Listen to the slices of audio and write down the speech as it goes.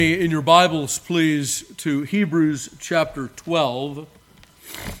In your Bibles, please, to Hebrews chapter 12.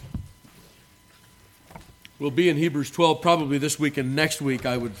 We'll be in Hebrews 12 probably this week and next week,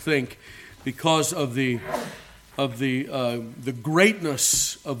 I would think, because of the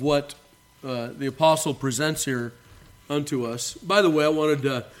greatness of what the apostle presents here unto us. By the way, I wanted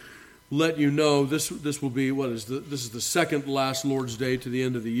to let you know this will be this is the second last Lord's Day to the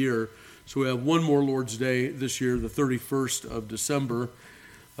end of the year. So we have one more Lord's Day this year, the 31st of December.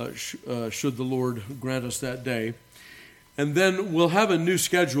 Should the Lord grant us that day. And then we'll have a new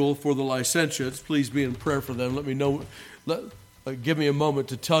schedule for the licentiates. Please be in prayer for them. Let me know. Give me a moment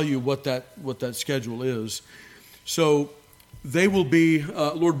to tell you what that schedule is. So they will be,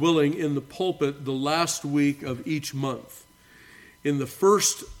 Lord willing, in the pulpit the last week of each month. In the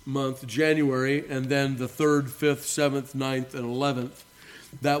first month, January, and then the 3rd, 5th, 7th, 9th, and 11th,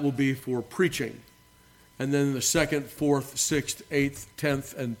 that will be for preaching. And then the 2nd, 4th, 6th, 8th,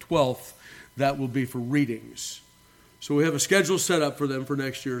 10th, and 12th, that will be for readings. So we have a schedule set up for them for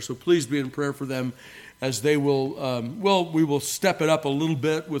next year. So please be in prayer for them as they will, we will step it up a little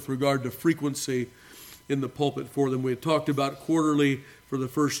bit with regard to frequency in the pulpit for them. We had talked about quarterly for the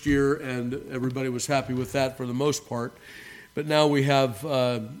first year, and everybody was happy with that for the most part. But now we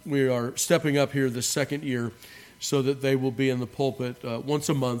are stepping up here the second year so that they will be in the pulpit once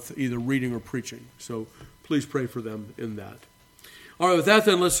a month, either reading or preaching. So please pray for them in that. All right, with that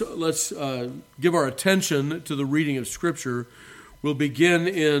then, let's give our attention to the reading of Scripture. We'll begin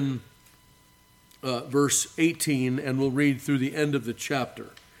in verse 18, and we'll read through the end of the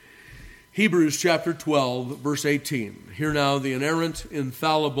chapter. Hebrews chapter 12, verse 18. Hear now the inerrant,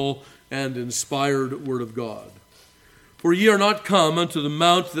 infallible, and inspired word of God. For ye are not come unto the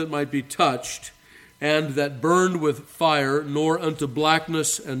mount that might be touched, and that burned with fire, nor unto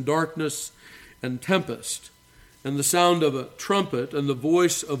blackness and darkness and tempest, and the sound of a trumpet, and the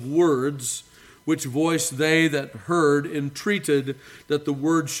voice of words, which voice they that heard entreated that the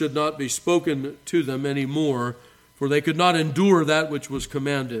word should not be spoken to them any more, for they could not endure that which was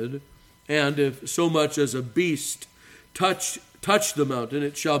commanded. And if so much as a beast touch the mountain,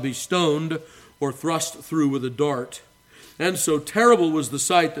 it shall be stoned or thrust through with a dart. And so terrible was the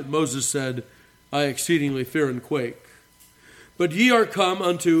sight that Moses said, I exceedingly fear and quake. But ye are come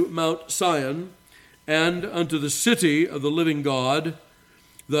unto Mount Sion, and unto the city of the living God,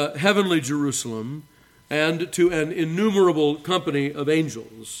 the heavenly Jerusalem, and to an innumerable company of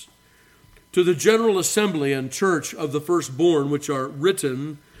angels, to the general assembly and church of the firstborn which are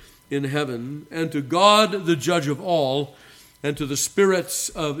written in heaven, and to God the judge of all, and to the spirits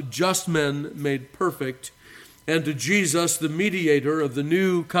of just men made perfect, and to Jesus the mediator of the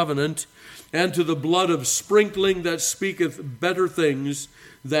new covenant, and to the blood of sprinkling that speaketh better things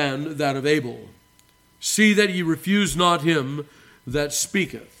than that of Abel. See that ye refuse not him that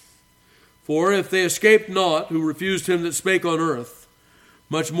speaketh. For if they escaped not who refused him that spake on earth,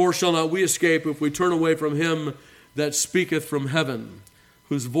 much more shall not we escape if we turn away from him that speaketh from heaven,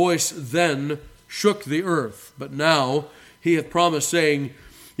 whose voice then shook the earth. But now he hath promised, saying,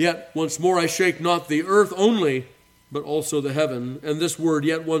 Yet once more I shake not the earth only, but also the heaven. And this word,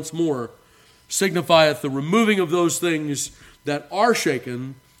 yet once more, signifieth the removing of those things that are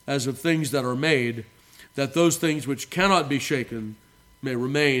shaken, as of things that are made, that those things which cannot be shaken may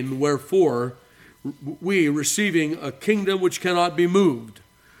remain. Wherefore, we, receiving a kingdom which cannot be moved,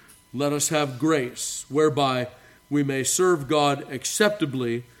 let us have grace, whereby we may serve God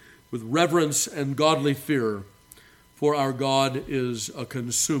acceptably with reverence and godly fear, for our God is a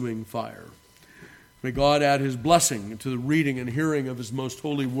consuming fire. May God add his blessing to the reading and hearing of his most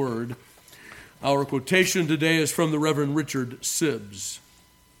holy word. Our quotation today is from the Reverend Richard Sibbs.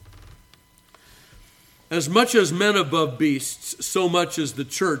 As much as men above beasts, so much is the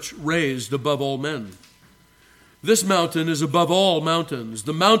church raised above all men. This mountain is above all mountains.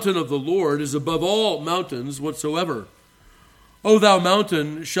 The mountain of the Lord is above all mountains whatsoever. O thou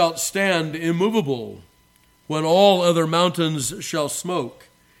mountain shalt stand immovable, when all other mountains shall smoke,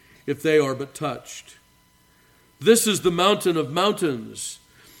 if they are but touched. This is the mountain of mountains.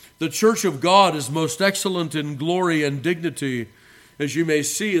 The church of God is most excellent in glory and dignity, as you may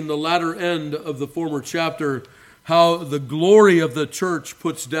see in the latter end of the former chapter, how the glory of the church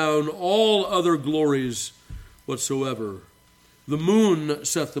puts down all other glories whatsoever. The moon,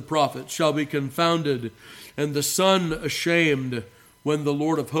 saith the prophet, shall be confounded, and the sun ashamed, when the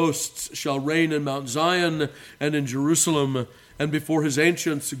Lord of hosts shall reign in Mount Zion and in Jerusalem, and before his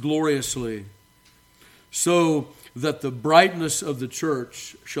ancients gloriously. So that the brightness of the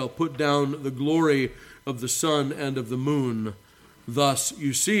church shall put down the glory of the sun and of the moon. Thus,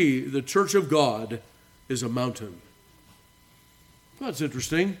 you see, the church of God is a mountain. Well, that's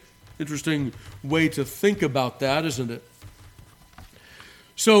interesting. Interesting way to think about that, isn't it?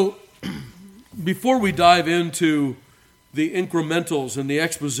 So, before we dive into the incrementals and the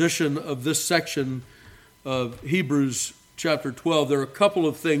exposition of this section of Hebrews chapter 12, there are a couple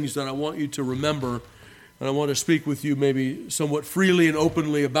of things that I want you to remember, and I want to speak with you maybe somewhat freely and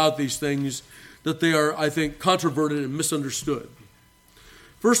openly about these things, that they are, I think, controverted and misunderstood.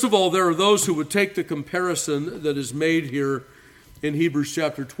 First of all, there are those who would take the comparison that is made here in Hebrews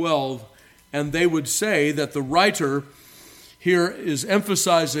chapter 12, and they would say that the writer here is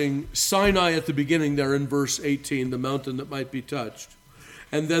emphasizing Sinai at the beginning there in verse 18, the mountain that might be touched,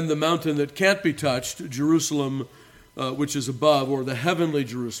 and then the mountain that can't be touched, Jerusalem, which is above, or the heavenly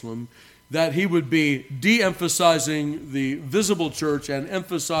Jerusalem, that he would be de-emphasizing the visible church and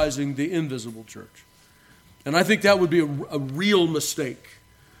emphasizing the invisible church. And I think that would be a real mistake,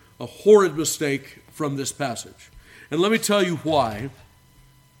 a horrid mistake from this passage. And let me tell you why.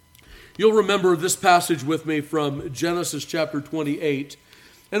 You'll remember this passage with me from Genesis chapter 28,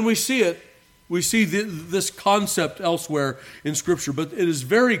 and we see it. We see this concept elsewhere in Scripture, but it is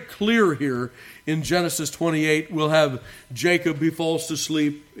very clear here in Genesis 28. We'll have Jacob, he falls to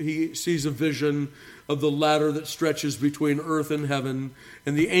sleep. He sees a vision of the ladder that stretches between earth and heaven,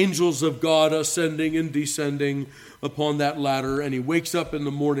 and the angels of God ascending and descending upon that ladder. And he wakes up in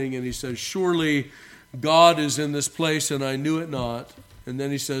the morning and he says, surely God is in this place, and I knew it not. And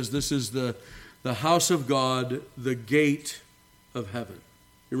then he says, this is the house of God, the gate of heaven.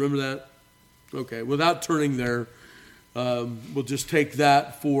 You remember that? Okay, without turning there, we'll just take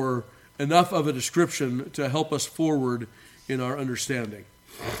that for enough of a description to help us forward in our understanding.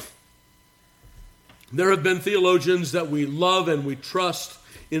 There have been theologians that we love and we trust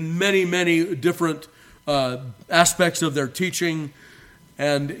in many, many different aspects of their teaching,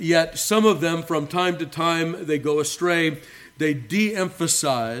 and yet some of them, from time to time, they go astray. They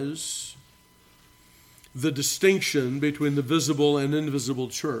de-emphasize the distinction between the visible and invisible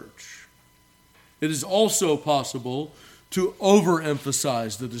church. It is also possible to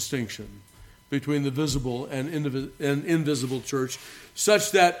overemphasize the distinction between the visible and invisible church, such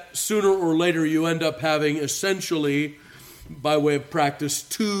that sooner or later you end up having essentially, by way of practice,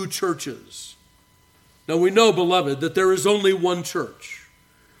 two churches. Now we know, beloved, that there is only one church.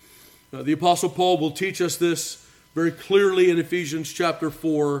 The Apostle Paul will teach us this very clearly in Ephesians chapter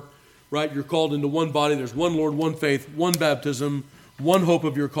 4, right? You're called into one body. There's one Lord, one faith, one baptism, one hope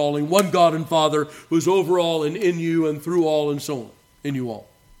of your calling, one God and Father who's over all and in you and through all and so on, in you all.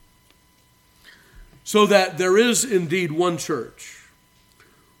 So that there is indeed one church.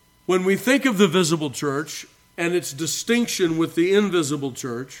 When we think of the visible church and its distinction with the invisible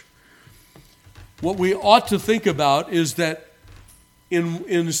church, what we ought to think about is that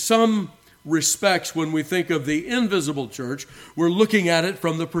in some respects, when we think of the invisible church, we're looking at it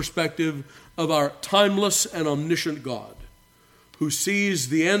from the perspective of our timeless and omniscient God, who sees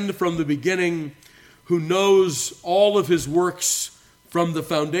the end from the beginning, who knows all of his works from the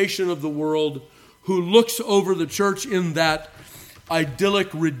foundation of the world, who looks over the church in that idyllic,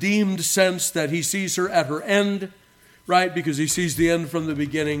 redeemed sense that he sees her at her end, right? Because he sees the end from the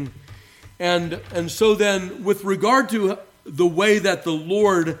beginning. And so then, with regard to the way that the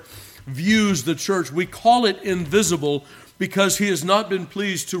Lord views the church, we call it invisible because he has not been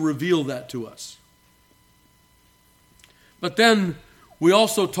pleased to reveal that to us. But then we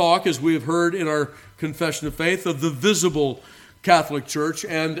also talk, as we have heard in our confession of faith, of the visible Catholic Church.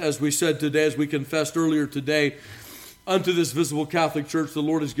 And as we said today, as we confessed earlier today, unto this visible Catholic Church the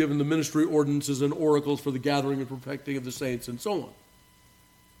Lord has given the ministry ordinances and oracles for the gathering and perfecting of the saints, and so on.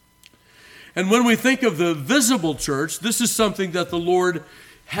 And when we think of the visible church, this is something that the Lord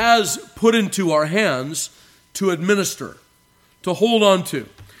has put into our hands to administer, to hold on to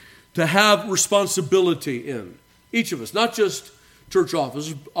have responsibility in. Each of us, not just church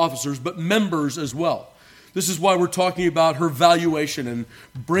officers, but members as well. This is why we're talking about her valuation and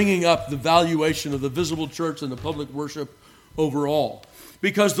bringing up the valuation of the visible church and the public worship overall.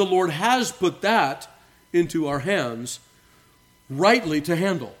 Because the Lord has put that into our hands rightly to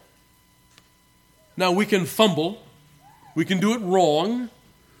handle. Now, we can fumble. We can do it wrong.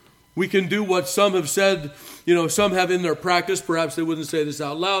 We can do what some have said, some have in their practice, perhaps they wouldn't say this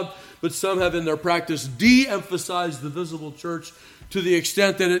out loud, but some have in their practice de-emphasized the visible church to the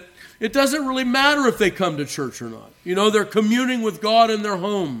extent that it doesn't really matter if they come to church or not. They're communing with God in their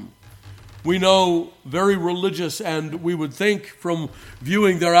home. We know very religious, and we would think from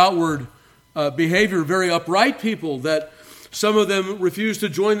viewing their outward behavior, very upright people, that some of them refused to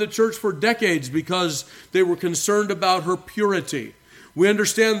join the church for decades because they were concerned about her purity. We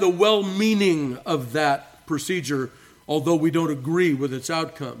understand the well-meaning of that procedure although we don't agree with its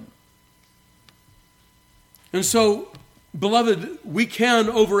outcome. And so, beloved, we can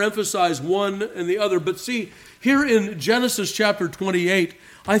overemphasize one and the other, but see, here in Genesis chapter 28,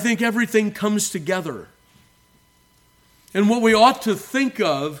 I think everything comes together. And what we ought to think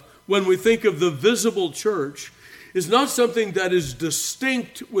of when we think of the visible church is not something that is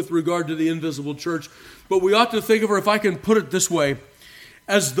distinct with regard to the invisible church, but we ought to think of her, if I can put it this way,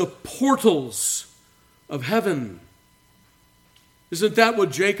 as the portals of heaven. Isn't that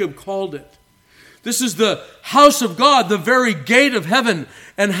what Jacob called it? This is the house of God, the very gate of heaven.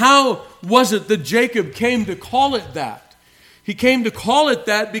 And how was it that Jacob came to call it that? He came to call it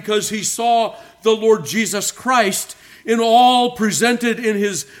that because he saw the Lord Jesus Christ in all presented in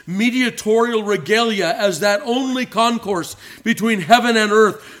his mediatorial regalia as that only concourse between heaven and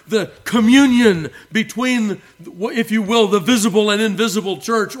earth, the communion between, if you will, the visible and invisible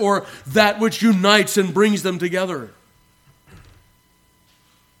church, or that which unites and brings them together.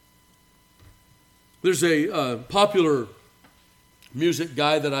 There's a popular music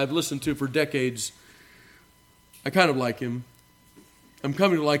guy that I've listened to for decades. I kind of like him. I'm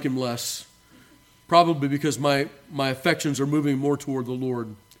coming to like him less, probably because my affections are moving more toward the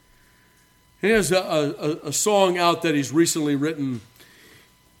Lord. He has a song out that he's recently written,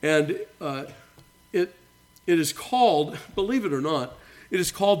 and it is called, believe it or not, it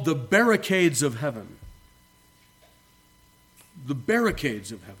is called The Barricades of Heaven. The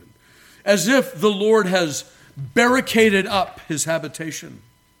Barricades of Heaven. As if the Lord has barricaded up his habitation.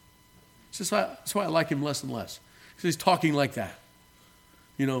 That's why I like him less and less. Because he's talking like that.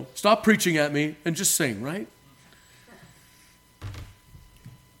 You know, stop preaching at me and just sing, right?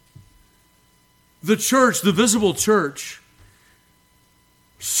 The church, the visible church,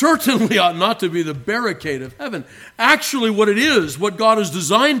 certainly ought not to be the barricade of heaven. Actually, what it is, what God has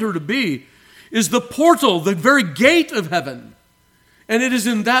designed her to be, is the portal, the very gate of heaven. And it is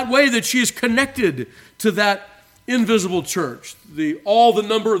in that way that she is connected to that invisible church, all the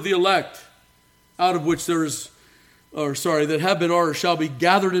number of the elect, out of which that have been or shall be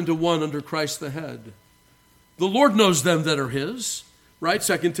gathered into one under Christ the head. The Lord knows them that are his, right?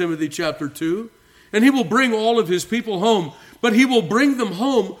 2 Timothy chapter 2. And he will bring all of his people home, but he will bring them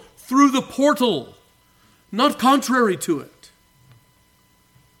home through the portal, not contrary to it.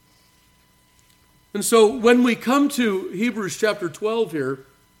 And so when we come to Hebrews chapter 12 here,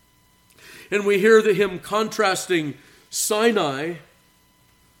 and we hear him contrasting Sinai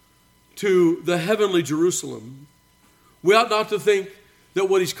to the heavenly Jerusalem, we ought not to think that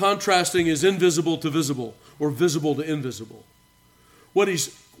what he's contrasting is invisible to visible or visible to invisible. What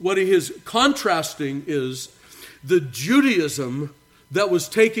he is contrasting is the Judaism that was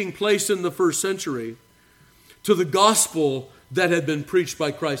taking place in the first century to the gospel that had been preached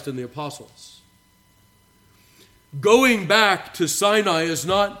by Christ and the apostles. Going back to Sinai is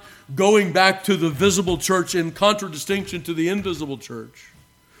not going back to the visible church in contradistinction to the invisible church.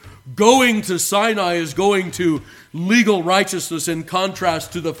 Going to Sinai is going to legal righteousness in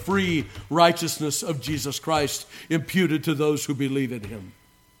contrast to the free righteousness of Jesus Christ imputed to those who believe in him.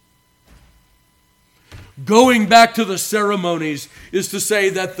 Going back to the ceremonies is to say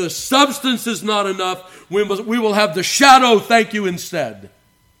that the substance is not enough. We will have the shadow, thank you, instead.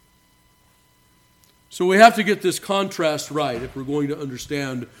 So we have to get this contrast right if we're going to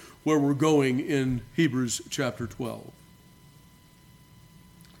understand where we're going in Hebrews chapter 12.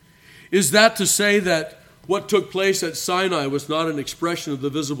 Is that to say that what took place at Sinai was not an expression of the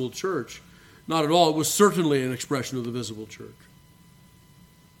visible church? Not at all. It was certainly an expression of the visible church.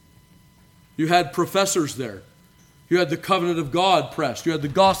 You had professors there. You had the covenant of God pressed. You had the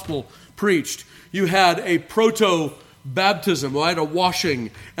gospel preached. You had a proto-baptism, right? A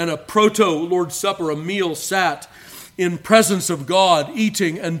washing, and a proto-Lord's Supper, a meal sat in presence of God,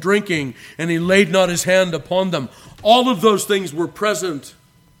 eating and drinking, and he laid not his hand upon them. All of those things were present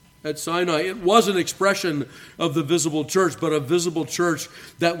at Sinai. It was an expression of the visible church, but a visible church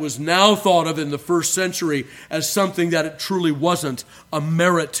that was now thought of in the first century as something that it truly wasn't, a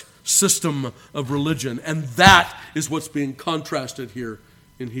merit system of religion. And that is what's being contrasted here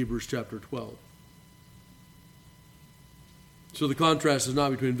in Hebrews chapter 12. So the contrast is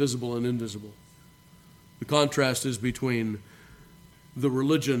not between visible and invisible. The contrast is between the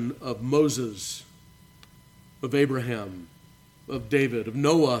religion of Moses, of Abraham, of David, of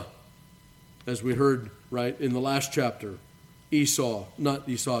Noah, as we heard, right, in the last chapter.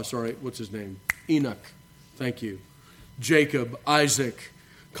 Enoch, thank you. Jacob, Isaac,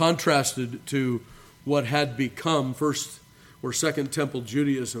 contrasted to what had become first or second temple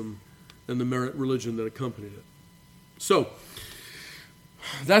Judaism and the merit religion that accompanied it. So,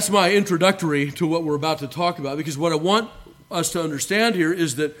 That's my introductory to what we're about to talk about, because what I want us to understand here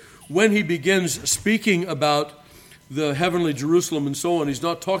is that when he begins speaking about the heavenly Jerusalem and so on, he's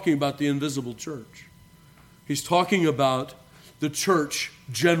not talking about the invisible church. He's talking about the church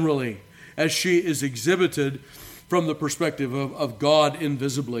generally, as she is exhibited from the perspective of God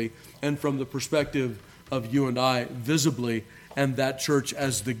invisibly, and from the perspective of you and I visibly, and that church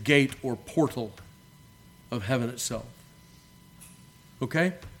as the gate or portal of heaven itself.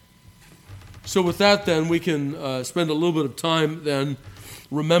 Okay? So with that then, we can spend a little bit of time then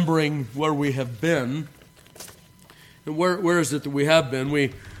remembering where we have been. And where is it that we have been?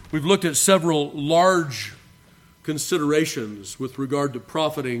 We've looked at several large considerations with regard to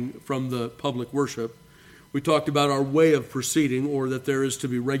profiting from the public worship. We talked about our way of proceeding, or that there is to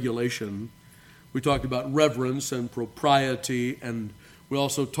be regulation. We talked about reverence and propriety, and we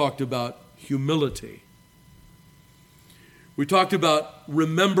also talked about humility. We talked about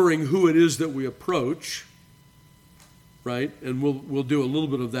remembering who it is that we approach, right? And we'll do a little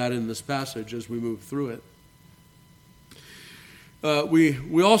bit of that in this passage as we move through it.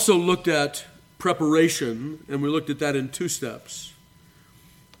 We also looked at preparation, and we looked at that in two steps,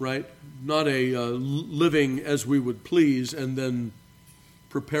 right? Not a living as we would please and then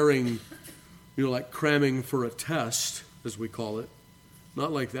preparing, like cramming for a test, as we call it.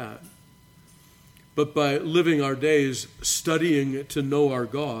 Not like that. But by living our days studying to know our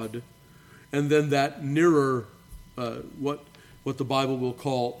God, and then that nearer, what the Bible will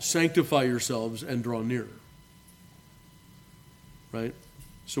call sanctify yourselves and draw near. Right?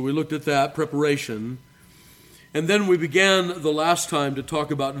 So we looked at that, preparation. And then we began the last time to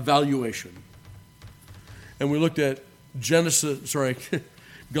talk about valuation. And we looked at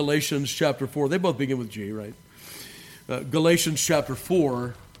Galatians chapter 4. They both begin with G, right? Galatians chapter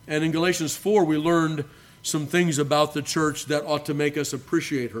 4. And in Galatians 4, we learned some things about the church that ought to make us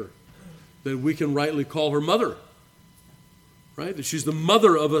appreciate her. That we can rightly call her mother. Right? That she's the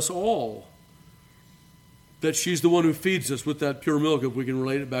mother of us all. That she's the one who feeds us with that pure milk, if we can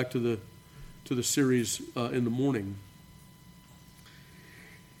relate it back to the series in the morning.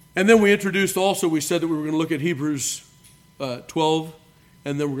 And then we introduced also, we said that we were going to look at Hebrews 12,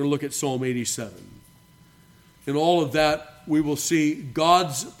 and then we're going to look at Psalm 87. In all of that, we will see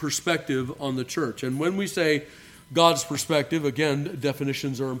God's perspective on the church. And when we say God's perspective, again,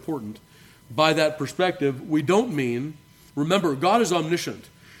 definitions are important. By that perspective, we don't mean, remember, God is omniscient.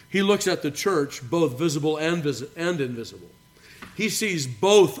 He looks at the church, both visible and invisible. He sees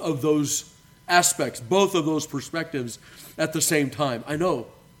both of those aspects, both of those perspectives at the same time. I know.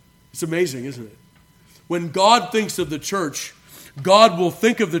 It's amazing, isn't it? When God thinks of the church, God will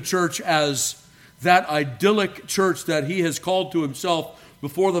think of the church as that idyllic church that he has called to himself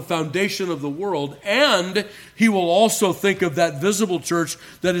before the foundation of the world, and he will also think of that visible church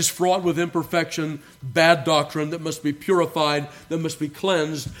that is fraught with imperfection, bad doctrine, that must be purified, that must be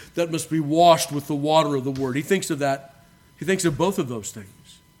cleansed, that must be washed with the water of the word. He thinks of that. He thinks of both of those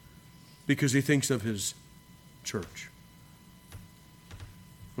things because he thinks of his church.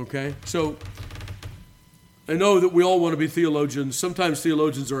 Okay? So, I know that we all want to be theologians. Sometimes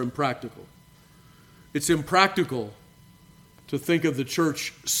theologians are impractical. It's impractical to think of the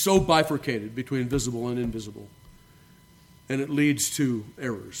church so bifurcated between visible and invisible. And it leads to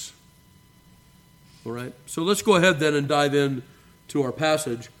errors. All right? So let's go ahead then and dive in to our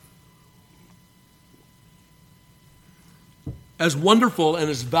passage. As wonderful and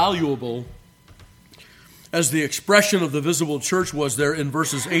as valuable as the expression of the visible church was there in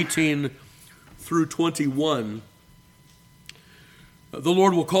verses 18 through 21, the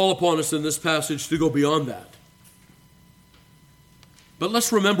Lord will call upon us in this passage to go beyond that. But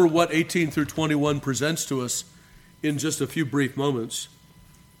let's remember what 18 through 21 presents to us in just a few brief moments.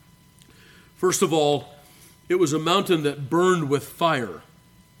 First of all, it was a mountain that burned with fire.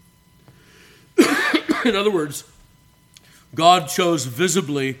 In other words, God chose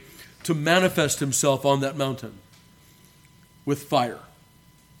visibly to manifest himself on that mountain with fire.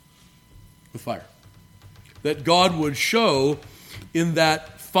 With fire. That God would show in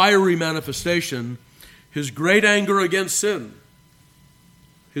that fiery manifestation his great anger against sin,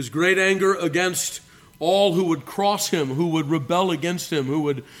 his great anger against all who would cross him, who would rebel against him, who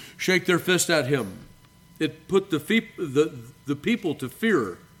would shake their fist at him. It put the people to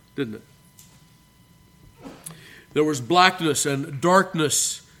fear, didn't it? There was blackness and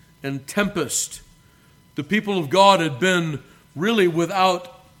darkness and tempest. The people of God had been really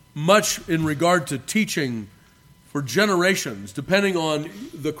without much in regard to teaching for generations, depending on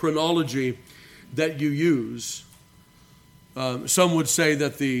the chronology that you use. Some would say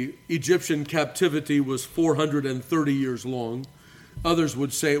that the Egyptian captivity was 430 years long. Others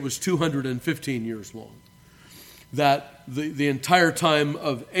would say it was 215 years long. That the entire time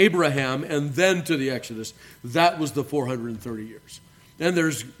of Abraham and then to the Exodus, that was the 430 years. And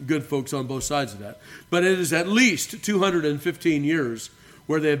there's good folks on both sides of that. But it is at least 215 years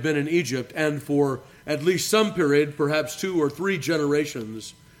where they have been in Egypt, and for at least some period, perhaps 2 or 3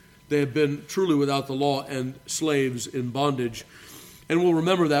 generations, they have been truly without the law and slaves in bondage. And we'll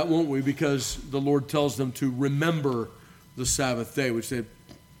remember that, won't we? Because the Lord tells them to remember the Sabbath day, which they've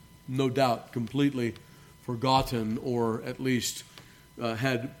no doubt completely forgotten, or at least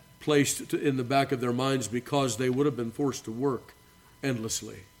had placed in the back of their minds, because they would have been forced to work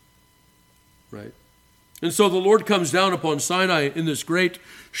endlessly. Right? And so the Lord comes down upon Sinai in this great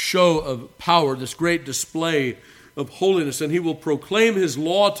show of power, this great display of holiness, and he will proclaim his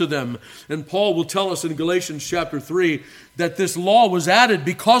law to them. And Paul will tell us in Galatians chapter 3 that this law was added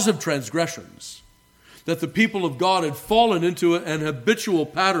because of transgressions, that the people of God had fallen into an habitual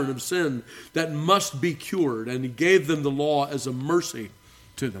pattern of sin that must be cured, and he gave them the law as a mercy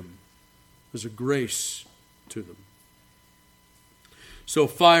to them, as a grace to them. So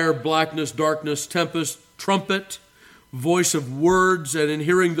fire, blackness, darkness, tempest, trumpet, voice of words, and in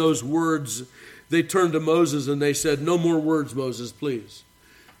hearing those words, they turned to Moses and they said, "No more words, Moses, please.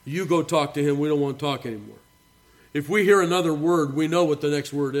 You go talk to him. We don't want to talk anymore. If we hear another word, we know what the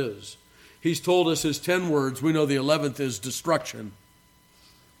next word is. He's told us his 10 words. We know the 11th is destruction,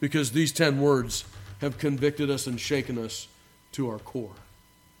 because these 10 words have convicted us and shaken us to our core."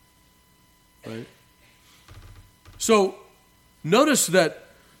 Right? So notice that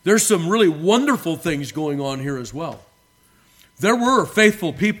there's some really wonderful things going on here as well. There were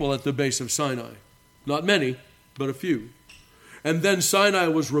faithful people at the base of Sinai. Not many, but a few. And then Sinai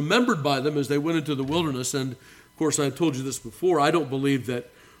was remembered by them as they went into the wilderness. And, of course, I told you this before. I don't believe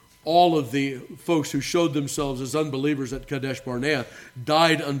that all of the folks who showed themselves as unbelievers at Kadesh Barnea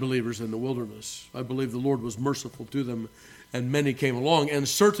died unbelievers in the wilderness. I believe the Lord was merciful to them, and many came along. And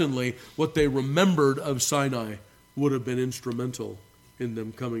certainly what they remembered of Sinai would have been instrumental in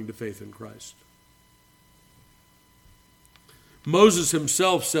them coming to faith in Christ. Moses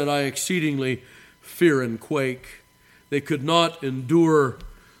himself said, "I exceedingly fear and quake." They could not endure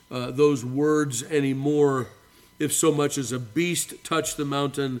those words anymore. "If so much as a beast touch the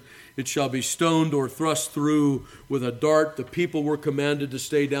mountain, it shall be stoned or thrust through with a dart." The people were commanded to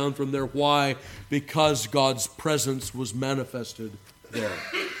stay down from there. Why? Because God's presence was manifested there.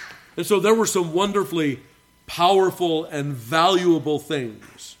 And so there were some wonderfully powerful and valuable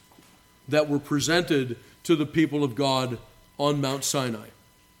things that were presented to the people of God on Mount Sinai.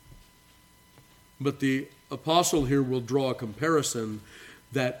 But the apostle here will draw a comparison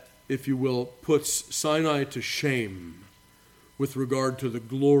that, if you will, puts Sinai to shame with regard to the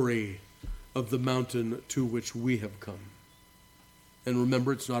glory of the mountain to which we have come. And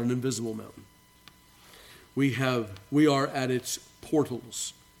remember, it's not an invisible mountain. We are at its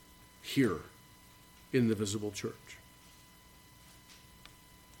portals here in the visible church.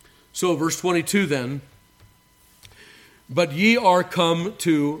 So verse 22 then, "But ye are come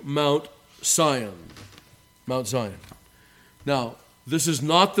to Mount Zion." Mount Zion. Now, this is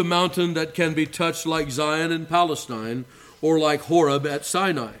not the mountain that can be touched like Zion in Palestine or like Horeb at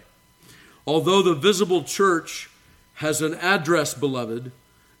Sinai. Although the visible church has an address, beloved,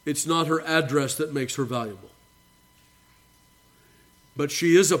 it's not her address that makes her valuable. But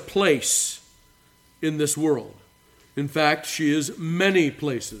she is a place in this world. In fact, she is many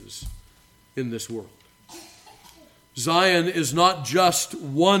places in this world. Zion is not just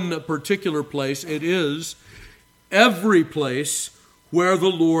one particular place. It is every place where the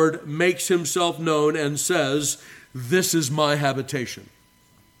Lord makes himself known and says, "This is my habitation.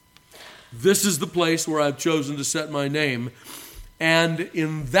 This is the place where I've chosen to set my name." And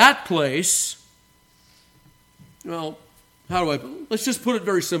in that place, well, let's just put it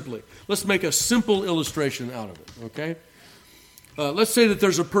very simply. Let's make a simple illustration out of it, okay? Let's say that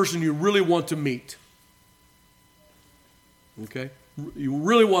there's a person you really want to meet. Okay? You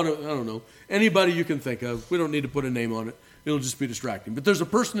really want to, I don't know, anybody you can think of. We don't need to put a name on it. It'll just be distracting. But there's a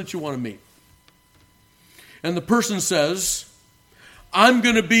person that you want to meet. And the person says, "I'm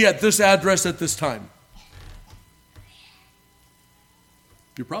going to be at this address at this time."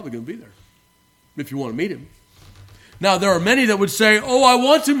 You're probably going to be there if you want to meet him. Now, there are many that would say, "Oh, I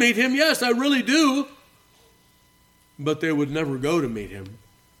want to meet him. Yes, I really do." But they would never go to meet him.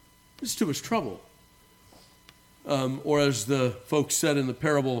 It's too much trouble. Or as the folks said in the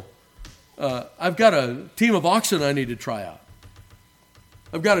parable, "I've got a team of oxen I need to try out.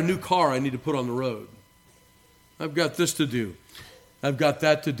 I've got a new car I need to put on the road. I've got this to do. I've got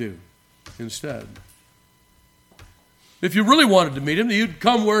that to do," instead. If you really wanted to meet him, you'd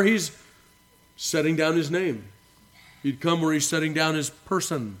come where he's setting down his name. You'd come where he's setting down his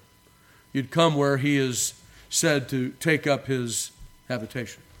person. You'd come where he is said to take up his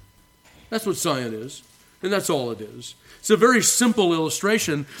habitation. That's what Zion is, and that's all it is. It's a very simple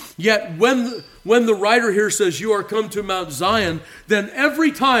illustration, yet when the writer here says, you are come to Mount Zion, then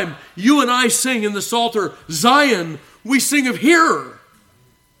every time you and I sing in the Psalter, Zion, we sing of here.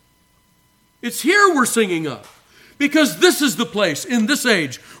 It's here we're singing of. Because this is the place in this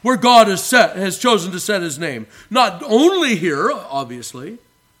age where God has chosen to set his name. Not only here, obviously.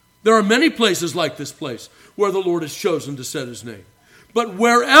 There are many places like this place where the Lord has chosen to set his name. But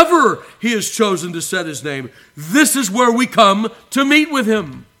wherever he has chosen to set his name, this is where we come to meet with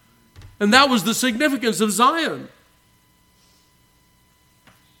him. And that was the significance of Zion.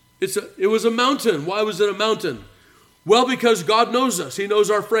 It was a mountain. Why was it a mountain? Well, because God knows us. He knows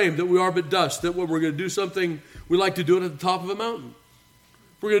our frame, that we are but dust, that when we're going to do something, we like to do it at the top of a mountain.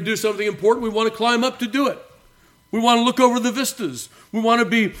 If we're going to do something important, we want to climb up to do it. We want to look over the vistas. We want to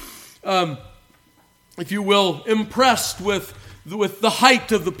be, if you will, impressed with the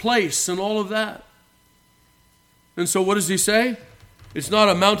height of the place and all of that. And so what does he say? It's not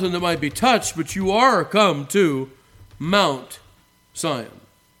a mountain that might be touched, but you are come to Mount Zion.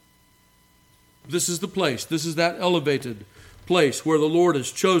 This is the place. This is that elevated place where the Lord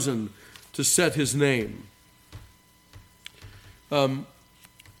has chosen to set his name.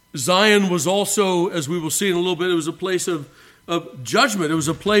 Zion was also, as we will see in a little bit, it was a place of judgment. It was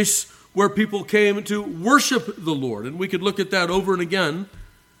a place where people came to worship the Lord. And we could look at that over and again.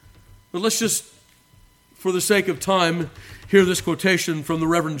 But let's just, for the sake of time, hear this quotation from the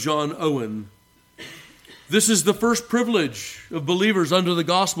Reverend John Owen. This is the first privilege of believers under the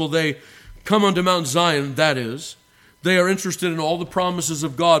gospel. They come unto Mount Zion, that is. They are interested in all the promises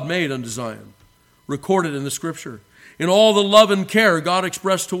of God made unto Zion, recorded in the Scripture, in all the love and care God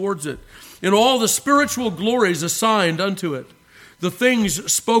expressed towards it, in all the spiritual glories assigned unto it. The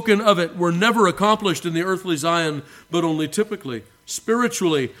things spoken of it were never accomplished in the earthly Zion, but only typically,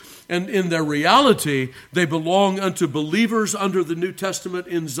 spiritually, and in their reality, they belong unto believers under the New Testament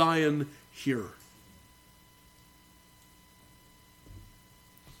in Zion here.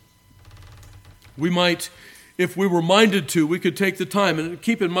 We might, if we were minded to, we could take the time and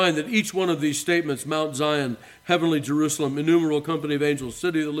keep in mind that each one of these statements, Mount Zion, heavenly Jerusalem, innumerable company of angels,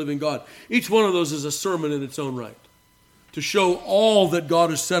 city of the living God, each one of those is a sermon in its own right, to show all that God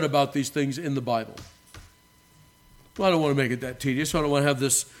has said about these things in the Bible. Well, I don't want to make it that tedious. I don't want to have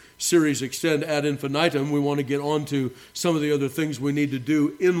this series extend ad infinitum. We want to get on to some of the other things we need to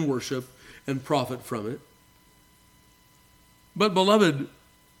do in worship and profit from it. But, beloved,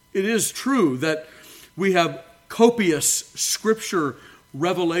 it is true that we have copious Scripture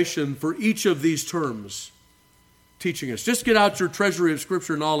revelation for each of these terms teaching us. Just get out your treasury of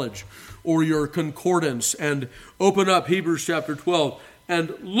Scripture knowledge or your concordance and open up Hebrews chapter 12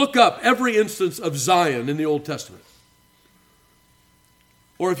 and look up every instance of Zion in the Old Testament.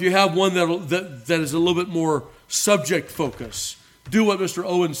 Or if you have one that is a little bit more subject focus, do what Mr.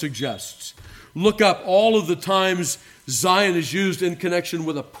 Owen suggests. Look up all of the times Zion is used in connection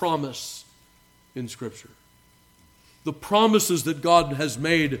with a promise in Scripture. The promises that God has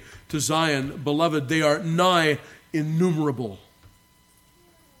made to Zion, beloved, they are nigh innumerable.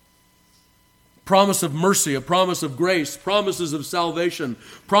 Promise of mercy, a promise of grace, promises of salvation,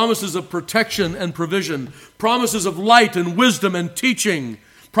 promises of protection and provision, promises of light and wisdom and teaching,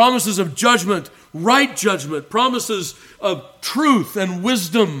 promises of judgment, right judgment, promises of truth and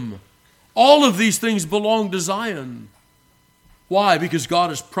wisdom. All of these things belong to Zion. Why? Because God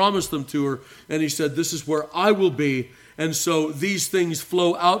has promised them to her, and he said, this is where I will be, and so these things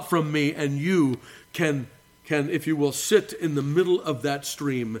flow out from me, and you can, if you will, sit in the middle of that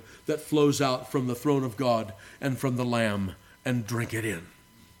stream that flows out from the throne of God and from the Lamb and drink it in.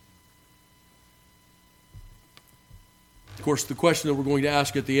 Of course, the question that we're going to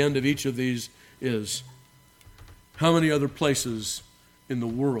ask at the end of each of these is, how many other places in the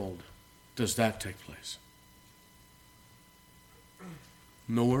world does that take place?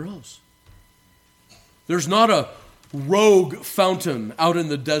 Nowhere else. There's not a rogue fountain out in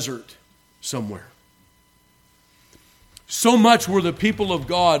the desert somewhere. So much were the people of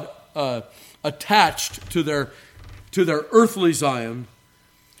God attached to their earthly Zion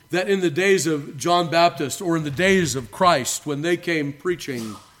that in the days of John Baptist or in the days of Christ, when they came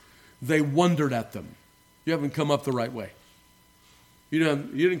preaching, they wondered at them. You haven't come up the right way. You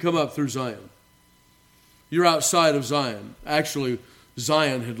didn't come up through Zion. You're outside of Zion. Actually,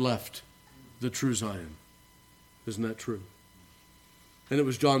 Zion had left the true Zion. Isn't that true? And it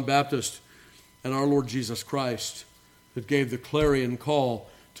was John Baptist and our Lord Jesus Christ that gave the clarion call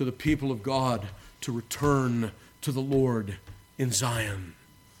to the people of God to return to the Lord in Zion.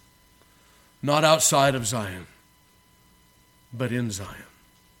 Not outside of Zion, but in Zion.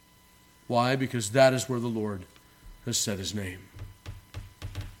 Why? Because that is where the Lord has set his name.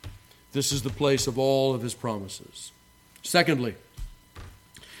 This is the place of all of his promises. Secondly,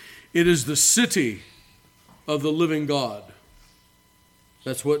 it is the city of the living God.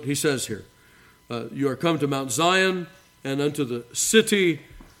 That's what he says here. You are come to Mount Zion and unto the city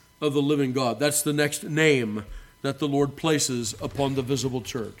of the living God. That's the next name that the Lord places upon the visible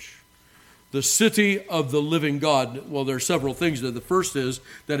church. The city of the living God. Well, there are several things there. The first is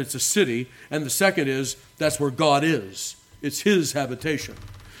that it's a city, and the second is that's where God is. It's his habitation.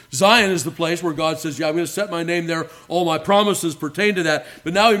 Zion is the place where God says, yeah, I'm going to set my name there. All my promises pertain to that.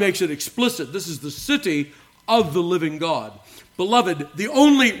 But now he makes it explicit. This is the city of the living God. Beloved, the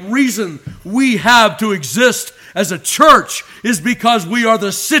only reason we have to exist as a church is because we are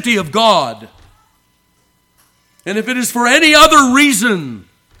the city of God. And if it is for any other reason,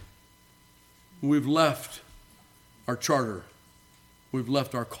 we've left our charter. We've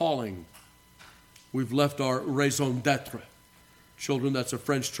left our calling. We've left our raison d'être. Children, that's a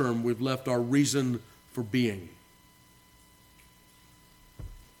French term. We've left our reason for being.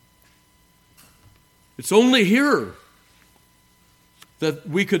 It's only here that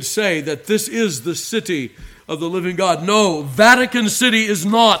we could say that this is the city of the living God. No, Vatican City is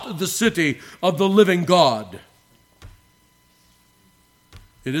not the city of the living God.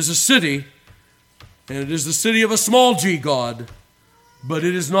 It is a city, and it is the city of a small g God, but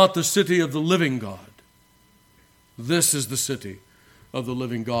it is not the city of the living God. This is the city of the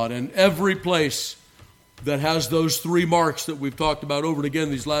living God. And every place that has those three marks that we've talked about over and again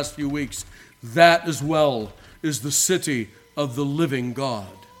these last few weeks, that as well is the city of the living God.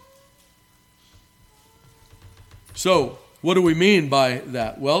 So, what do we mean by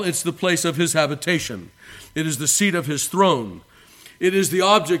that? Well, it's the place of his habitation. It is the seat of his throne. It is the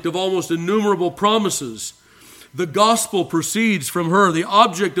object of almost innumerable promises. The gospel proceeds from her, the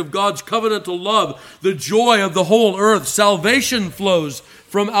object of God's covenantal love, the joy of the whole earth. Salvation flows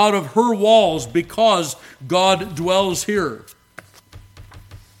from out of her walls because God dwells here.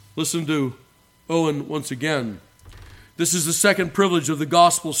 Listen to Owen once again. This is the second privilege of the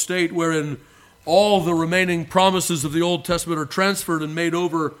gospel state, wherein all the remaining promises of the Old Testament are transferred and made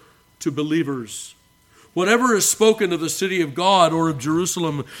over to believers. Whatever is spoken of the city of God or of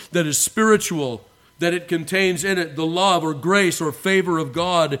Jerusalem that is spiritual, that it contains in it the love or grace or favor of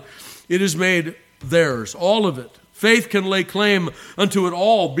God, it is made theirs, all of it. Faith can lay claim unto it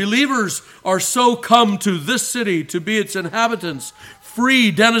all. Believers are so come to this city to be its inhabitants, free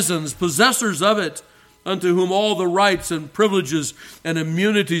denizens, possessors of it, unto whom all the rights and privileges and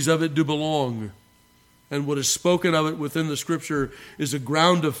immunities of it do belong. And what is spoken of it within the Scripture is a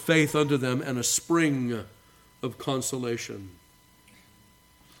ground of faith unto them and a spring of consolation.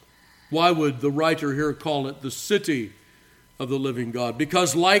 Why would the writer here call it the city of the living God?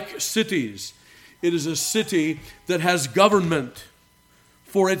 Because like cities, it is a city that has government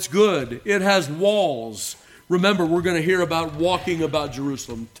for its good. It has walls. Remember, we're going to hear about walking about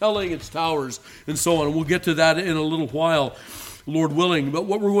Jerusalem, telling its towers, and so on. And we'll get to that in a little while, Lord willing. But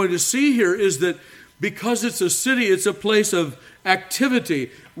what we're going to see here is that because it's a city, it's a place of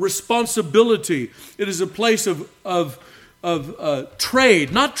activity, responsibility. It is a place of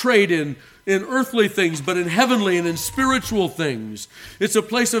trade, not trade in earthly things, but in heavenly and in spiritual things. It's a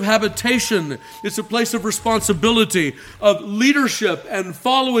place of habitation. It's a place of responsibility, of leadership and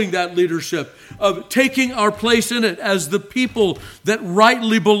following that leadership, of taking our place in it as the people that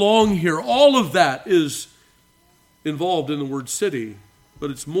rightly belong here. All of that is involved in the word city, but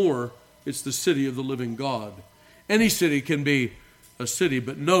it's more. It's the city of the living God. Any city can be a city,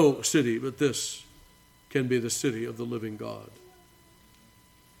 but no city but this can be the city of the living God.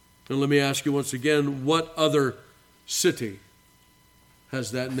 And let me ask you once again, what other city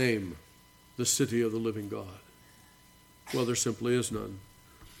has that name, the city of the living God? Well, there simply is none.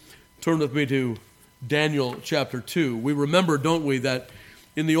 Turn with me to Daniel chapter 2. We remember, don't we, that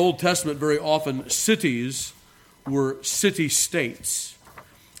in the Old Testament very often cities were city-states.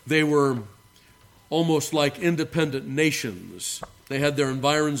 They were almost like independent nations. They had their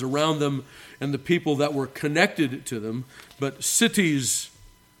environs around them and the people that were connected to them, but cities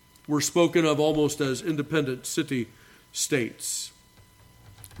were spoken of almost as independent city-states.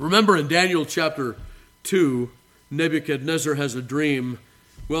 Remember in Daniel chapter 2, Nebuchadnezzar has a dream.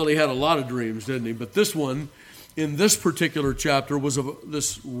 Well, he had a lot of dreams, didn't he? But this one, in this particular chapter, was of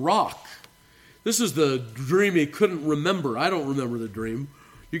this rock. This is the dream he couldn't remember. I don't remember the dream.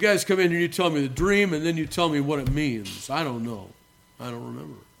 You guys come in and you tell me the dream, and then you tell me what it means. I don't know. I don't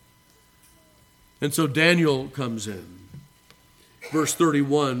remember. And so Daniel comes in. Verse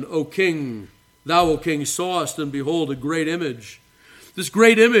 31, O king, thou, O king, sawest, and behold, a great image. This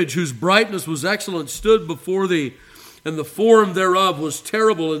great image, whose brightness was excellent, stood before thee, and the form thereof was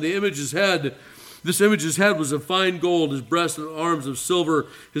terrible, and the image's head, this image's head was of fine gold, his breast and arms of silver,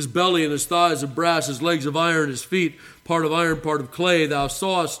 his belly and his thighs of brass, his legs of iron, his feet part of iron, part of clay. Thou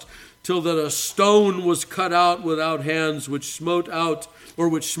sawest till that a stone was cut out without hands, which smote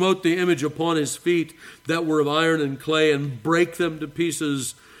the image upon his feet that were of iron and clay, and brake them to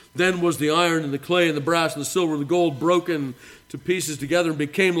pieces. Then was the iron and the clay and the brass and the silver and the gold broken to pieces together, and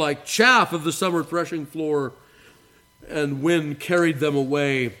became like chaff of the summer threshing floor, and wind carried them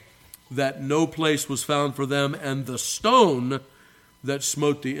away, that no place was found for them. And the stone that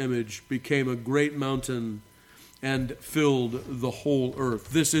smote the image became a great mountain and filled the whole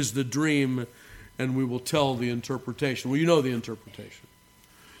earth. This is the dream, and we will tell the interpretation. Well, you know the interpretation.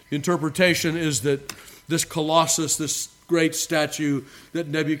 The interpretation is that this colossus, this great statue that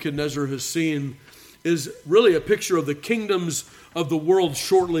Nebuchadnezzar has seen, is really a picture of the kingdoms of the world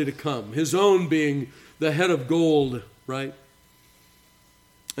shortly to come. His own being the head of gold, right?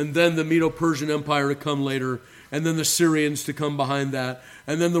 And then the Medo-Persian Empire to come later, and then the Syrians to come behind that,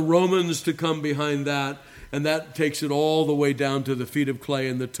 and then the Romans to come behind that, and that takes it all the way down to the feet of clay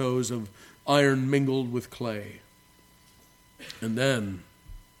and the toes of iron mingled with clay. And then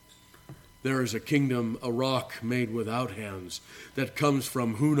there is a kingdom, a rock made without hands, that comes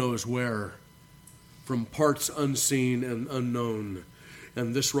from who knows where, from parts unseen and unknown.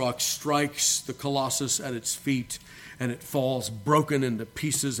 And this rock strikes the colossus at its feet, and it falls broken into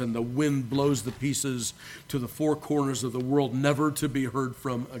pieces, and the wind blows the pieces to the four corners of the world, never to be heard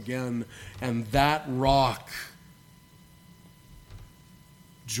from again. And that rock,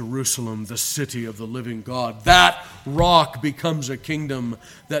 Jerusalem, the city of the living God, that rock becomes a kingdom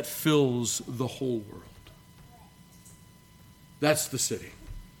that fills the whole world. That's the city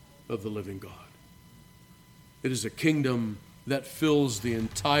of the living God. It is a kingdom that fills the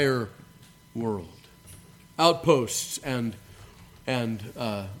entire world. Outposts and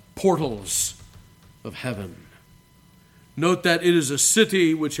portals of heaven. Note that it is a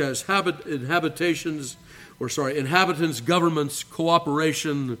city which has inhabitants, governments,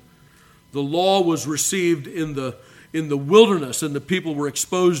 cooperation. The law was received in the wilderness, and the people were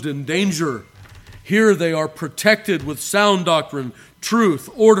exposed in danger. Here they are protected with sound doctrine, truth,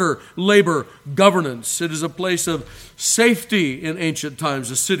 order, labor, governance. It is a place of safety in ancient times,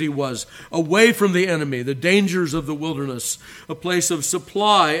 the city was, away from the enemy, the dangers of the wilderness, a place of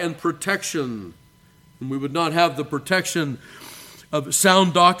supply and protection. And we would not have the protection of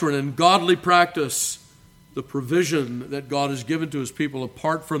sound doctrine and godly practice, the provision that God has given to his people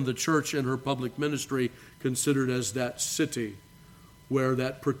apart from the church and her public ministry, considered as that city where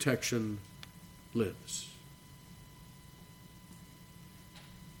that protection lives.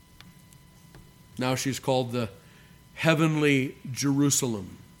 Now she's called the heavenly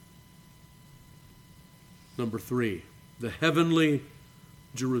Jerusalem. Number 3, the heavenly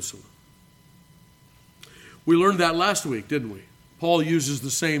Jerusalem. We learned that last week, didn't we? Paul uses the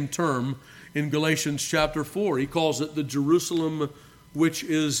same term in Galatians chapter 4. He calls it the Jerusalem which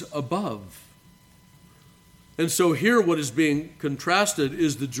is above. And so here what is being contrasted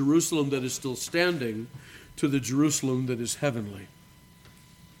is the Jerusalem that is still standing to the Jerusalem that is heavenly.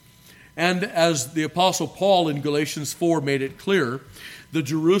 And as the Apostle Paul in Galatians 4 made it clear, the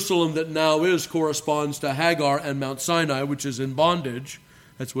Jerusalem that now is corresponds to Hagar and Mount Sinai, which is in bondage.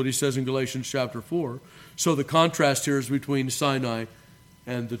 That's what he says in Galatians chapter 4. So the contrast here is between Sinai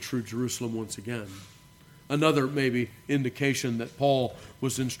and the true Jerusalem once again. Another maybe indication that Paul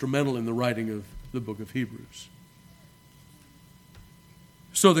was instrumental in the writing of the book of Hebrews.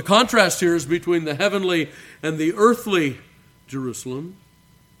 So the contrast here is between the heavenly and the earthly Jerusalem.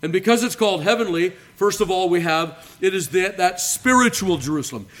 And because it's called heavenly, first of all it is that spiritual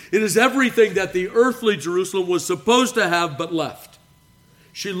Jerusalem. It is everything that the earthly Jerusalem was supposed to have but left.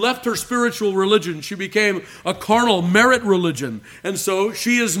 She left her spiritual religion. She became a carnal merit religion. And so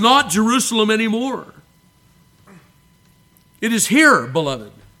she is not Jerusalem anymore. It is here,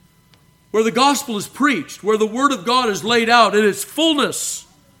 beloved, where the gospel is preached, where the word of God is laid out in its fullness,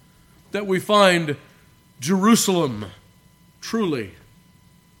 that we find Jerusalem truly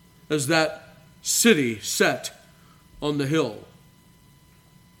as that city set on the hill.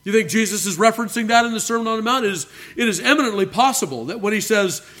 You think Jesus is referencing that in the Sermon on the Mount? It is eminently possible that when he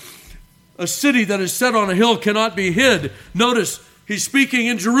says a city that is set on a hill cannot be hid, notice he's speaking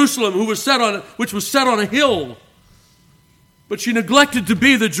in Jerusalem, which was set on a hill. But she neglected to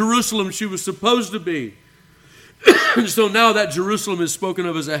be the Jerusalem she was supposed to be. And so now that Jerusalem is spoken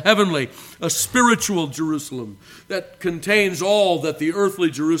of as a heavenly, a spiritual Jerusalem that contains all that the earthly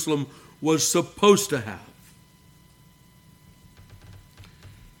Jerusalem was supposed to have.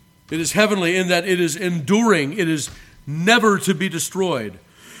 It is heavenly in that it is enduring. It is never to be destroyed.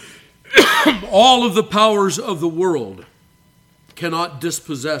 All of the powers of the world cannot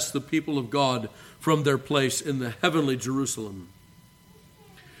dispossess the people of God from their place in the heavenly Jerusalem.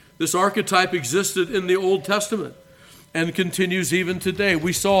 This archetype existed in the Old Testament and continues even today.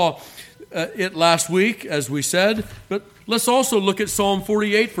 We saw it last week, as we said, but let's also look at Psalm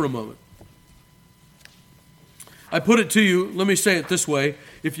 48 for a moment. I put it to you, let me say it this way,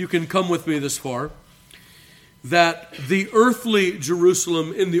 if you can come with me this far, that the earthly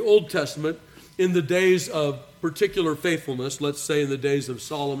Jerusalem in the Old Testament, in the days of particular faithfulness, let's say in the days of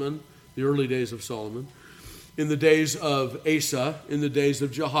Solomon, the early days of Solomon, in the days of Asa, in the days of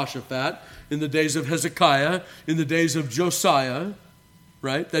Jehoshaphat, in the days of Hezekiah, in the days of Josiah,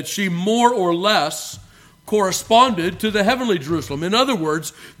 right? That she more or less corresponded to the heavenly Jerusalem. In other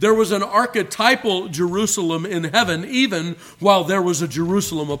words, there was an archetypal Jerusalem in heaven even while there was a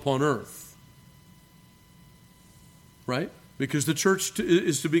Jerusalem upon earth. Right? Because the church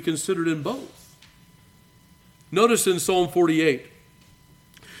is to be considered in both. Notice in Psalm 48,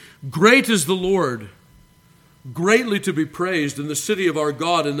 great is the Lord, greatly to be praised in the city of our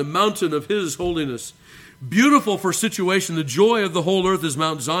God, in the mountain of his holiness. Beautiful for situation, the joy of the whole earth is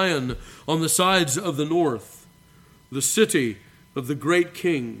Mount Zion on the sides of the north, the city of the great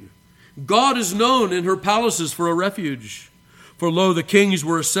King. God is known in her palaces for a refuge. For lo, the kings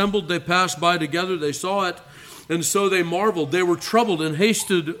were assembled, they passed by together, they saw it, and so they marveled. They were troubled and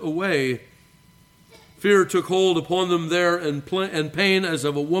hasted away. Fear took hold upon them there, and pain as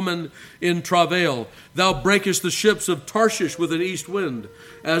of a woman in travail. Thou breakest the ships of Tarshish with an east wind.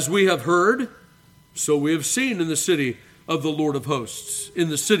 As we have heard, so we have seen in the city of the Lord of hosts. In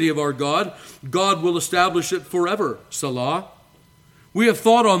the city of our God, God will establish it forever. Selah. We have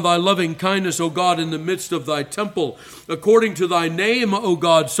thought on thy loving kindness, O God, in the midst of thy temple. According to thy name, O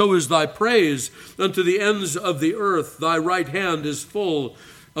God, so is thy praise unto the ends of the earth. Thy right hand is full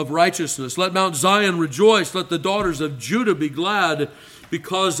of righteousness. Let Mount Zion rejoice. Let the daughters of Judah be glad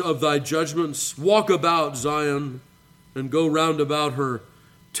because of thy judgments. Walk about Zion and go round about her.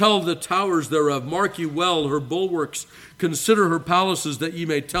 Tell the towers thereof, mark ye well her bulwarks. Consider her palaces, that ye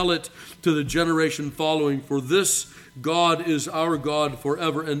may tell it to the generation following. For this God is our God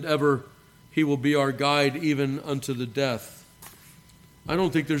forever and ever. He will be our guide even unto the death. I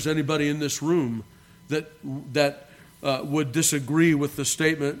don't think there's anybody in this room that would disagree with the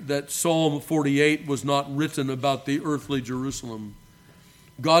statement that Psalm 48 was not written about the earthly Jerusalem.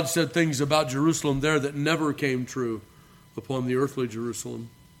 God said things about Jerusalem there that never came true upon the earthly Jerusalem.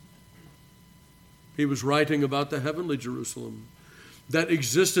 He was writing about the heavenly Jerusalem that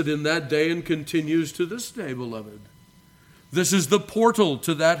existed in that day and continues to this day, beloved. This is the portal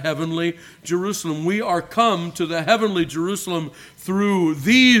to that heavenly Jerusalem. We are come to the heavenly Jerusalem through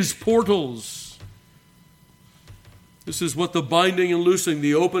these portals. This is what the binding and loosing,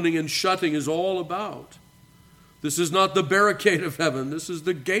 the opening and shutting is all about. This is not the barricade of heaven. This is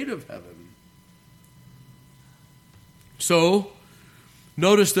the gate of heaven. So,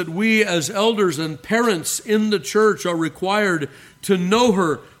 notice that we as elders and parents in the church are required to know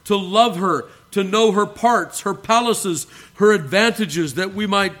her, to love her, to know her parts, her palaces, her advantages, that we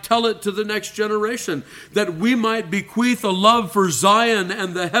might tell it to the next generation, that we might bequeath a love for Zion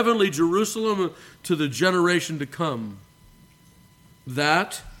and the heavenly Jerusalem to the generation to come.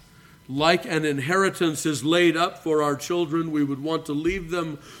 That, like an inheritance is laid up for our children, we would want to leave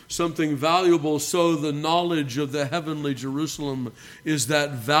them something valuable, so the knowledge of the heavenly Jerusalem is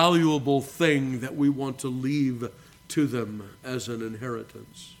that valuable thing that we want to leave to them as an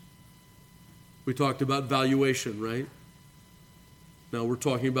inheritance. We talked about valuation, right? Now we're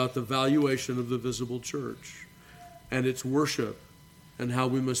talking about the valuation of the visible church and its worship and how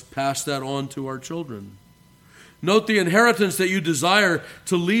we must pass that on to our children. Note, the inheritance that you desire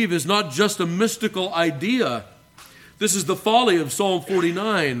to leave is not just a mystical idea. This is the folly of Psalm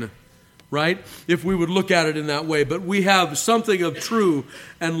 49, right? If we would look at it in that way. But we have something of true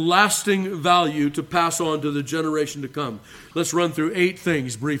and lasting value to pass on to the generation to come. Let's run through 8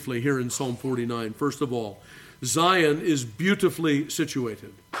 things briefly here in Psalm 49. First of all, Zion is beautifully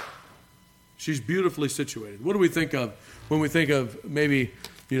situated. She's beautifully situated. What do we think of when we think of maybe,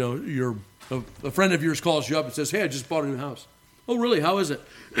 a friend of yours calls you up and says, hey, I just bought a new house. Oh, really? How is it?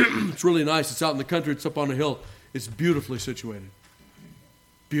 It's really nice. It's out in the country. It's up on a hill. It's beautifully situated.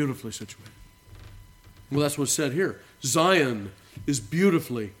 Beautifully situated. Well, that's what's said here. Zion is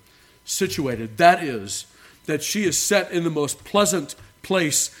beautifully situated. That is, that she is set in the most pleasant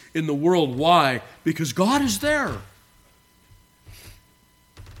place in the world. Why? Because God is there.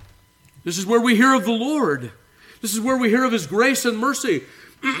 This is where we hear of the Lord. This is where we hear of His grace and mercy.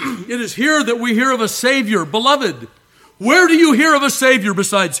 It is here that we hear of a Savior. Beloved, where do you hear of a Savior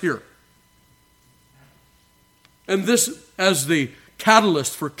besides here? And this as the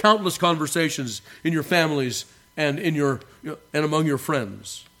catalyst for countless conversations in your families and and among your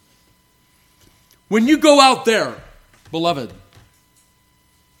friends. When you go out there, beloved,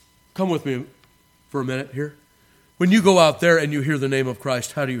 come with me for a minute here. When you go out there and you hear the name of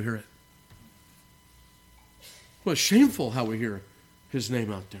Christ, how do you hear it? Well, it's shameful how we hear His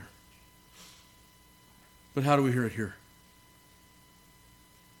name out there. But how do we hear it here?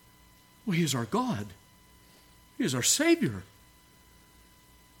 Well, He is our God. He is our Savior.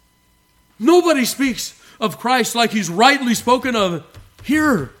 Nobody speaks of Christ like He's rightly spoken of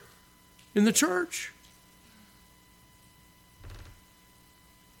here in the church.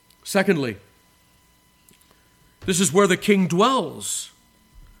 Secondly, this is where the King dwells.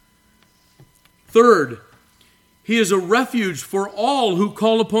 Third, He is a refuge for all who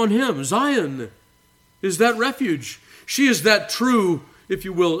call upon Him. Zion is that refuge. She is that true, if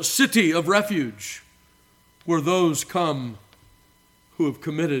you will, city of refuge where those come who have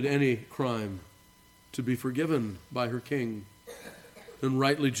committed any crime to be forgiven by her King and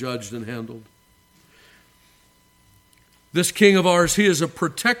rightly judged and handled. This King of ours, He is a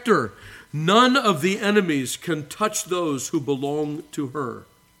protector. None of the enemies can touch those who belong to her.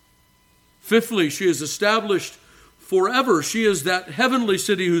 Fifthly, she is established forever. She is that heavenly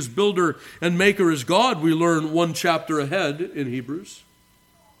city whose builder and maker is God, we learn one chapter ahead in Hebrews.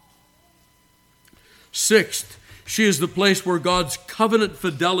 Sixth, she is the place where God's covenant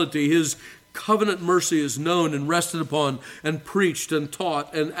fidelity, His covenant mercy is known and rested upon and preached and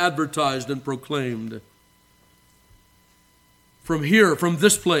taught and advertised and proclaimed. From here, from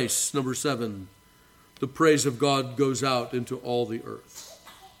this place, number 7, the praise of God goes out into all the earth.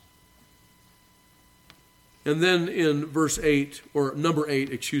 And then in verse 8, or number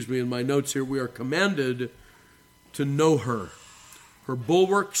 8, in my notes here, we are commanded to know her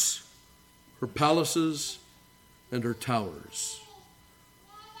bulwarks, her palaces, and her towers.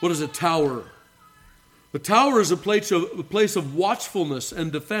 What is a tower? A tower is a place of watchfulness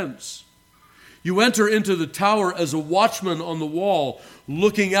and defense. You enter into the tower as a watchman on the wall,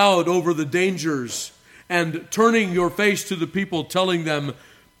 looking out over the dangers and turning your face to the people, telling them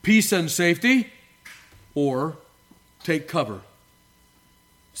peace and safety, or take cover.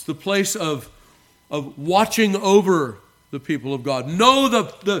 It's the place of watching over the people of God. Know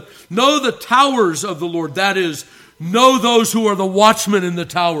the towers of the Lord. That is, know those who are the watchmen in the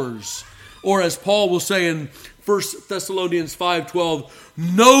towers. Or as Paul will say in 1 Thessalonians 5:12,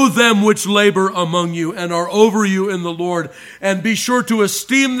 know them which labor among you and are over you in the Lord, and be sure to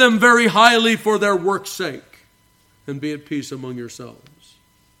esteem them very highly for their work's sake, and be at peace among yourselves.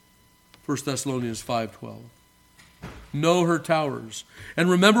 1 Thessalonians 5:12. Know her towers. And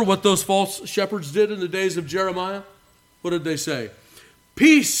remember what those false shepherds did in the days of Jeremiah? What did they say?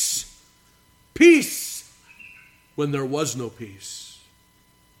 Peace, peace, when there was no peace.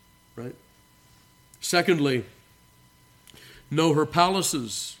 Right? Secondly, know her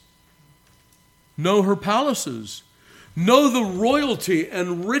palaces. Know her palaces. Know the royalty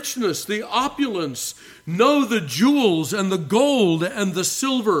and richness, the opulence. Know the jewels and the gold and the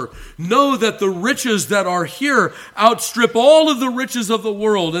silver. Know that the riches that are here outstrip all of the riches of the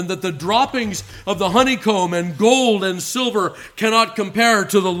world, and that the droppings of the honeycomb and gold and silver cannot compare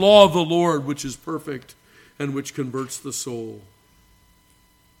to the law of the Lord, which is perfect and which converts the soul.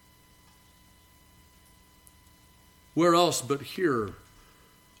 Where else but here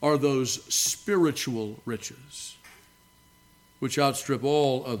are those spiritual riches which outstrip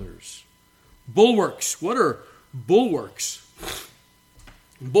all others? Bulwarks. What are bulwarks?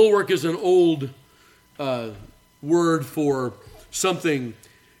 Bulwark is an old word for something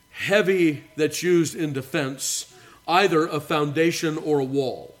heavy that's used in defense, either a foundation or a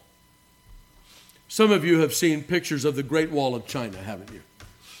wall. Some of you have seen pictures of the Great Wall of China, haven't you?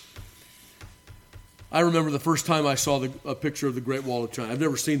 I remember the first time I saw a picture of the Great Wall of China. I've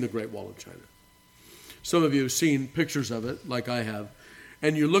never seen the Great Wall of China. Some of you have seen pictures of it, like I have.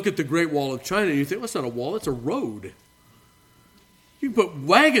 And you look at the Great Wall of China and you think, well, that's not a wall, it's a road. You can put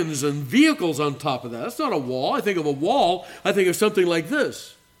wagons and vehicles on top of that. That's not a wall. I think of a wall, I think of something like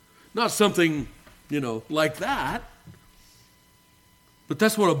this. Not something, like that. But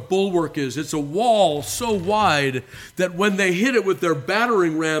that's what a bulwark is. It's a wall so wide that when they hit it with their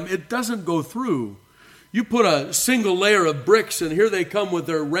battering ram, it doesn't go through. You put a single layer of bricks, and here they come with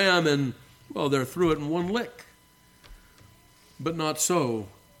their ram, and, well, they're through it in one lick. But not so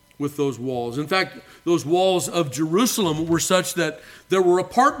with those walls. In fact, those walls of Jerusalem were such that there were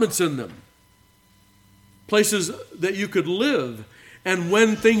apartments in them, places that you could live. And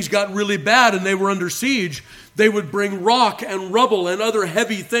when things got really bad and they were under siege, they would bring rock and rubble and other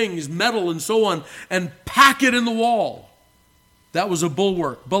heavy things, metal and so on, and pack it in the wall. That was a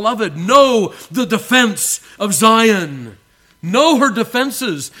bulwark. Beloved, know the defense of Zion. Know her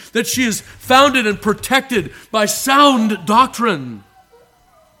defenses, that she is founded and protected by sound doctrine.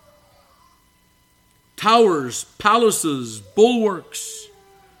 Towers, palaces, bulwarks.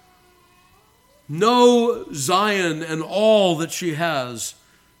 Know Zion and all that she has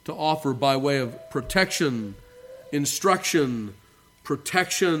to offer by way of protection, instruction,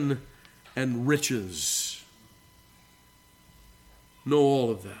 protection, and riches. Know all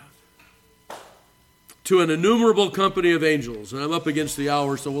of that. To an innumerable company of angels, and I'm up against the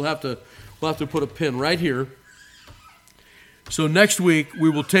hour, so we'll have to put a pin right here. So next week we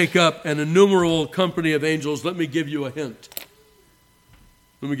will take up an innumerable company of angels. Let me give you a hint.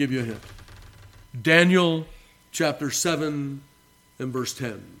 Daniel chapter 7 and verse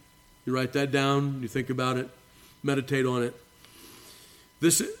 10. You write that down, you think about it, meditate on it.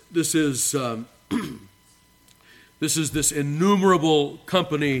 This is this innumerable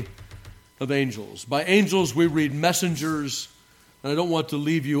company of angels. By angels we read messengers, and I don't want to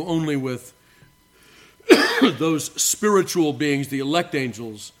leave you only with those spiritual beings, the elect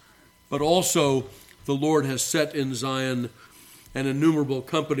angels, but also the Lord has set in Zion an innumerable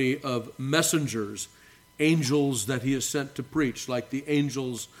company of messengers, angels that he has sent to preach, like the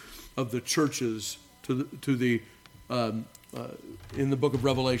angels of the churches in the book of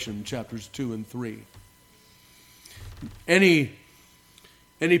Revelation, chapters 2 and 3. Any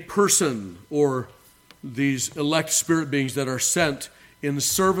person or these elect spirit beings that are sent in the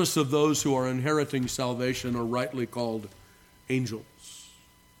service of those who are inheriting salvation are rightly called angels.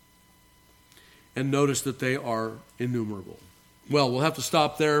 And notice that they are innumerable. Well, we'll have to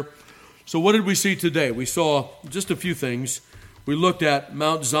stop there. So what did we see today? We saw just a few things. We looked at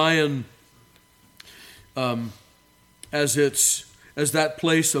Mount Zion as that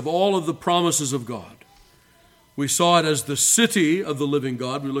place of all of the promises of God. We saw it as the city of the living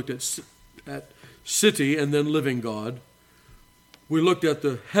God. We looked at city and then living God. We looked at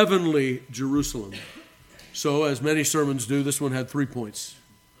the heavenly Jerusalem. So, as many sermons do, this one had 3 points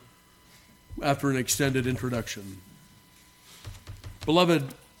after an extended introduction.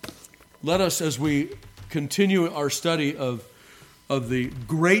 Beloved, let us, as we continue our study of the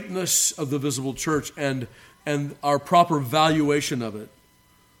greatness of the visible church and our proper valuation of it,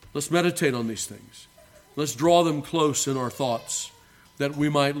 let's meditate on these things. Let's draw them close in our thoughts, that we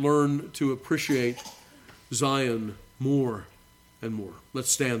might learn to appreciate Zion more and more. Let's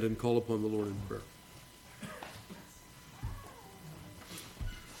stand and call upon the Lord in prayer.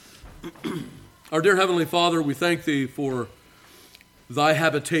 Our dear Heavenly Father, we thank Thee for Thy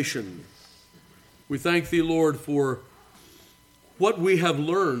habitation. We thank Thee, Lord, for what we have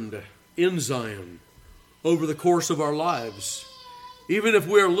learned in Zion over the course of our lives, even if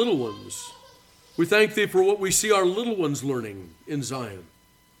we are little ones. We thank Thee for what we see our little ones learning in Zion.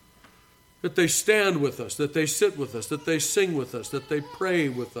 That they stand with us, that they sit with us, that they sing with us, that they pray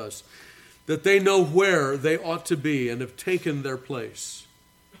with us, that they know where they ought to be and have taken their place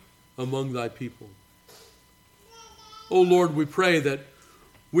among Thy people. Oh Lord, we pray that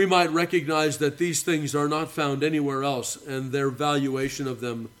we might recognize that these things are not found anywhere else and their valuation of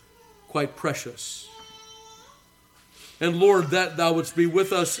them quite precious. And Lord, that Thou wouldst be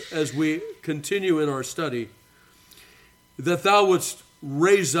with us as we continue in our study, that Thou wouldst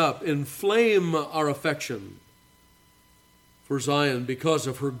raise up, inflame our affection for Zion because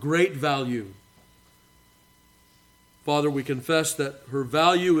of her great value. Father, we confess that her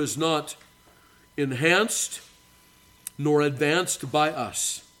value is not enhanced nor advanced by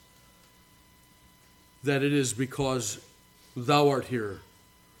us, that it is because Thou art here.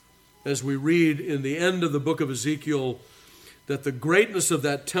 As we read in the end of the book of Ezekiel, that the greatness of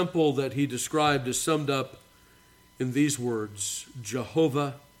that temple that he described is summed up in these words: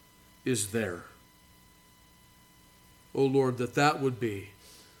 Jehovah is there. O Lord, that would be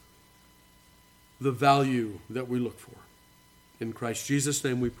the value that we look for. In Christ Jesus'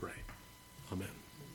 name we pray. Amen.